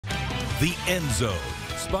The End Zone,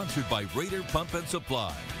 sponsored by Raider Pump and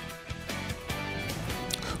Supply.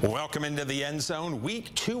 Welcome into the End Zone.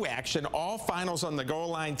 Week 2 action, all finals on the goal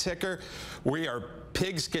line ticker. We are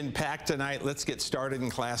pigskin packed tonight. Let's get started in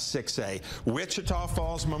Class 6A. Wichita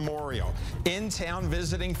Falls Memorial, in town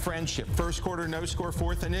visiting Friendship. First quarter, no score,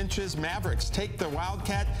 4th and inches. Mavericks take the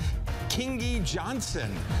Wildcat. Kingy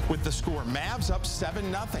Johnson with the score. Mavs up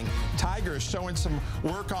 7-0. Tigers showing some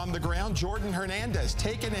work on the ground. Jordan Hernandez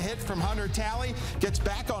taking a hit from Hunter Talley, gets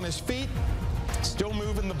back on his feet, still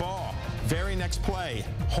moving the ball. Very next play,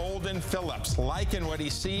 Holden Phillips liking what he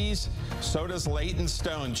sees. So does Leighton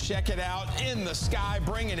Stone. Check it out in the sky,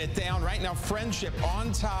 bringing it down. Right now, Friendship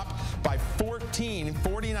on top by 14,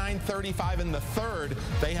 49-35 in the third.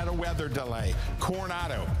 They had a weather delay.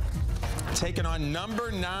 Coronado taking on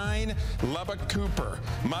number 9, Lubbock Cooper.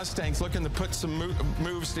 Mustangs looking to put some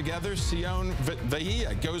moves together. Sion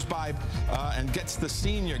Vahia goes by and gets the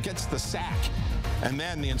senior, gets the sack. And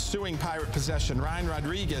then the ensuing Pirate possession, Ryan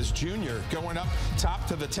Rodriguez Jr. going up top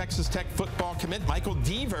to the Texas Tech football commit, Michael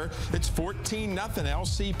Deaver. It's 14-0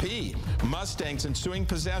 LCP. Mustangs ensuing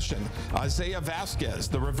possession, Isaiah Vasquez,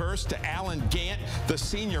 the reverse to Alan Gant, the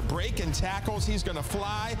senior breaking tackles. He's going to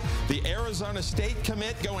fly. The Arizona State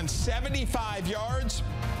commit going 75 yards.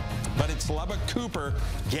 But it's Lubbock Cooper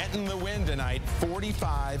getting the win tonight,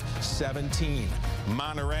 45-17.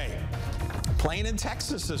 Monterey playing in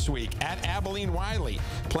Texas this week at Abilene Wiley.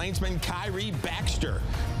 Plainsman Kyrie Baxter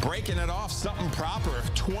breaking it off, something proper,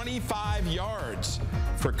 25 yards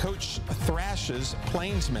for Coach Thrash's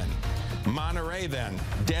Plainsmen. Monterey then,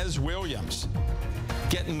 Des Williams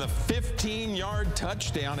getting the 15-yard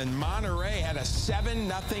touchdown, and Monterey had a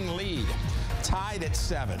 7-0 lead, tied at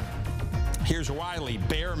 7. Here's Wiley.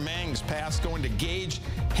 Bear Mang's pass going to Gage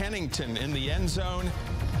Hennington in the end zone.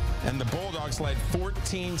 And the Bulldogs led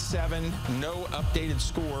 14-7. No updated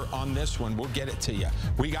score on this one. We'll get it to you.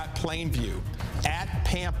 We got Plainview at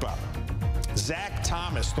Pampa. Zach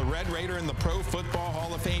Thomas, the Red Raider in the Pro Football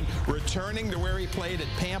Hall of Fame, returning to where he played at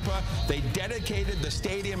Pampa. They dedicated the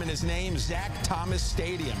stadium in his name, Zach Thomas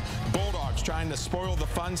Stadium. Bulldogs trying to spoil the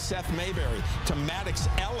fun. Seth Mayberry to Maddox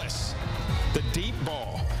Ellis. The deep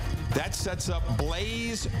ball. That sets up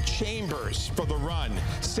Blaze Chambers for the run.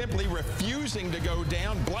 Simply refusing to go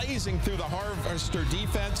down, blazing through the Harvester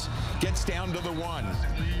defense, gets down to the 1.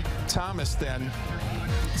 Thomas then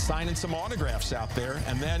signing some autographs out there,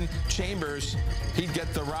 and then Chambers, he'd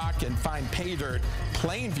get the rock and find pay dirt.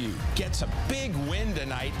 Plainview gets a big win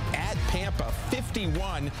tonight at Pampa,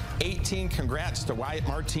 51-18. Congrats to Wyatt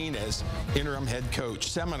Martinez, interim head coach.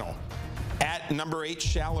 Seminole at number 8,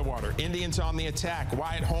 Shallowater. Indians on the attack.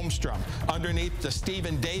 Wyatt Holmstrom underneath to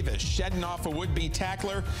Stephen Davis, shedding off a would-be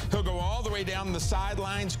tackler. He'll go all the way down the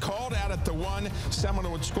sidelines, called out at the 1.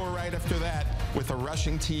 Seminole would score right after that with a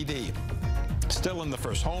rushing TD. Still in the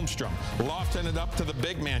first, Holmstrom lofting it up to the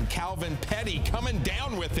big man, Calvin Petty, coming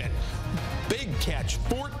down with it. Big catch,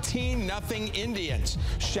 14-0 Indians.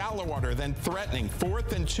 Shallowater then threatening,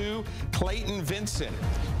 4th and 2, Clayton Vincent.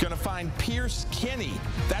 Gonna find Pierce Kinney.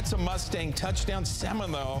 That's a Mustang touchdown.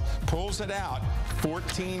 Seminole pulls it out,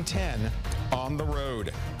 14-10 on the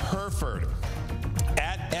road. Hereford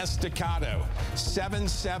at Estacado,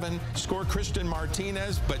 7-7. Score Christian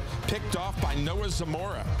Martinez, but picked off by Noah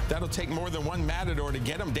Zamora. That'll take more than one Matador to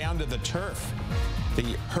get him down to the turf.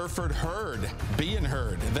 The Hereford herd being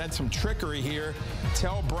heard. Then some trickery here.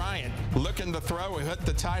 Tell Bryant looking to throw. He hit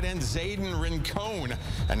the tight end Zayden Rincon,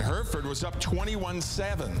 and Hereford was up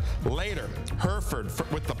 21-7. Later, Hereford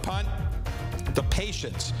with the punt. The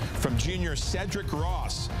patience from junior Cedric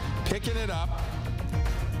Ross picking it up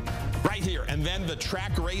right here, and then the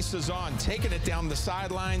track race is on, taking it down the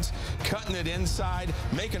sidelines, cutting it inside,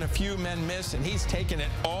 making a few men miss, and he's taking it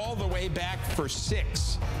all the way back for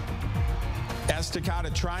 6. Estacado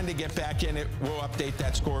trying to get back in it. We'll update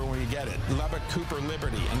that score when we get it. Lubbock, Cooper,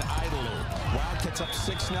 Liberty, and Idalou. Wildcats up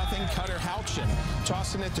 6-0. Cutter Halchin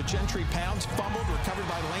tossing it to Gentry Pounds. Fumbled, recovered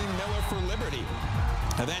by Lane Miller for Liberty.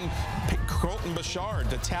 And then Colton Bouchard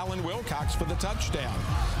to Talon Wilcox for the touchdown.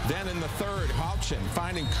 Then in the third, Halchin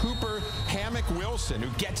finding Cooper Hammock Wilson, who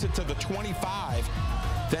gets it to the 25.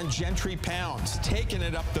 Then Gentry Pounds taking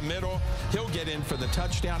it up the middle. He'll get in for the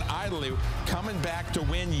touchdown. Idalou coming back to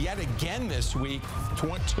win yet again this week,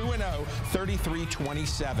 2-0,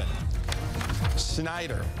 33-27.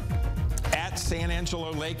 Snyder at San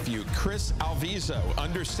Angelo Lakeview. Chris Alviso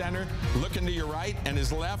under center, looking to your right and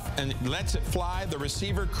his left, and lets it fly. The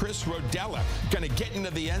receiver, Chris Rodella, going to get into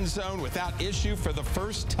the end zone without issue for the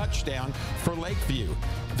first touchdown for Lakeview.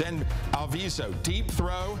 Then Alviso, deep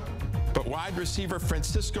throw, But wide receiver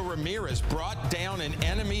Francisco Ramirez brought down in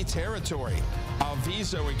enemy territory.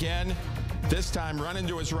 Alviso again, this time running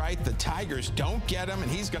to his right. The Tigers don't get him,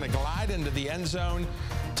 and he's going to glide into the end zone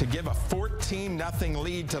to give a 14-0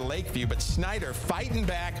 lead to Lakeview. But Snyder fighting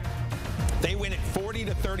back. They win it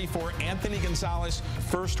 40-34. Anthony Gonzalez,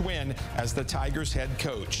 first win as the Tigers head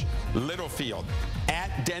coach. Littlefield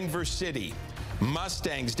at Denver City.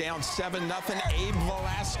 Mustangs down 7-0. Abe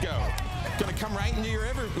Velasco going to come right into your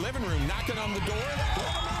living room, knocking on the door.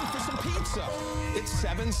 Let him in for some pizza. It's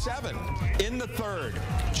 7-7. In the third,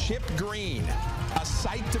 Chip Green, a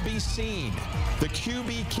sight to be seen. The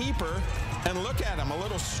QB keeper, and look at him, a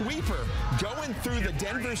little sweeper going through the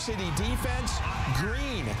Denver City defense.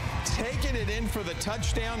 Green taking it in for the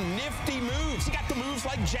touchdown. Nifty moves. He got the moves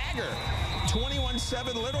like Jagger.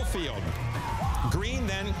 21-7 Littlefield. Green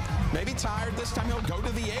then, maybe tired, this time he'll go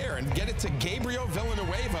to the air and get it to Gabriel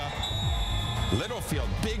Villanueva. Littlefield,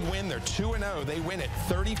 big win. They're 2-0. They win it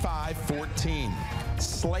 35-14.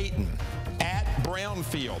 Slayton at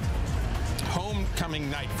Brownfield. Homecoming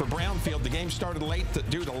night for Brownfield. The game started late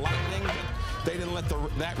due to lightning, but they didn't let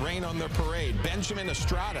that rain on their parade. Benjamin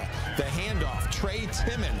Estrada, the handoff. Trey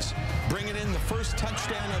Timmons bringing in the first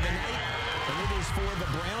touchdown of the night, and it is for the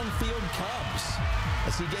Brownfield Cubs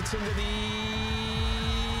as he gets into the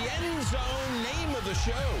end zone, name of the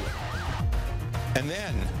show. And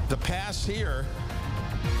then the pass here,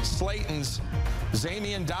 Slayton's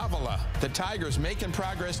Zamian Davila. The Tigers making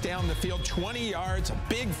progress down the field, 20 yards, a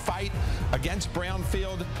big fight against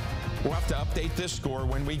Brownfield. We'll have to update this score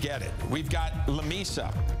when we get it. We've got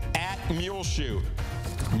Lamesa at Muleshoe.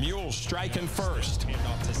 Mules striking first.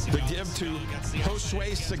 The give to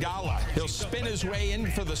Josue Segala. He'll spin his way in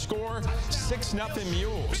for the score. 6-0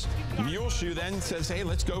 Mules. Muleshoe then says, hey,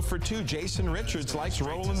 let's go for two. Jason Richards likes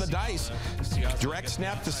rolling the dice. Direct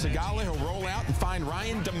snap to Segala. He'll roll out and find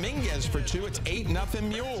Ryan Dominguez for two. It's 8-0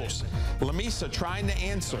 Mules. Lamesa trying to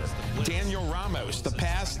answer. Daniel Ramos. The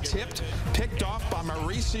pass tipped, picked off by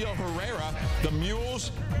Mauricio Herrera. The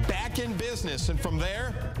Mules back in business. And from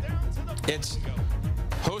there, it's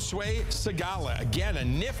Josue Segala, again, a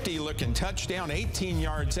nifty-looking touchdown, 18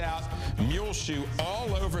 yards out. Muleshoe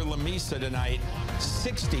all over Lamesa tonight,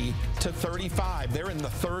 60-35. They're in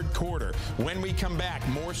the third quarter. When we come back,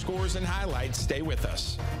 more scores and highlights. Stay with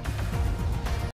us.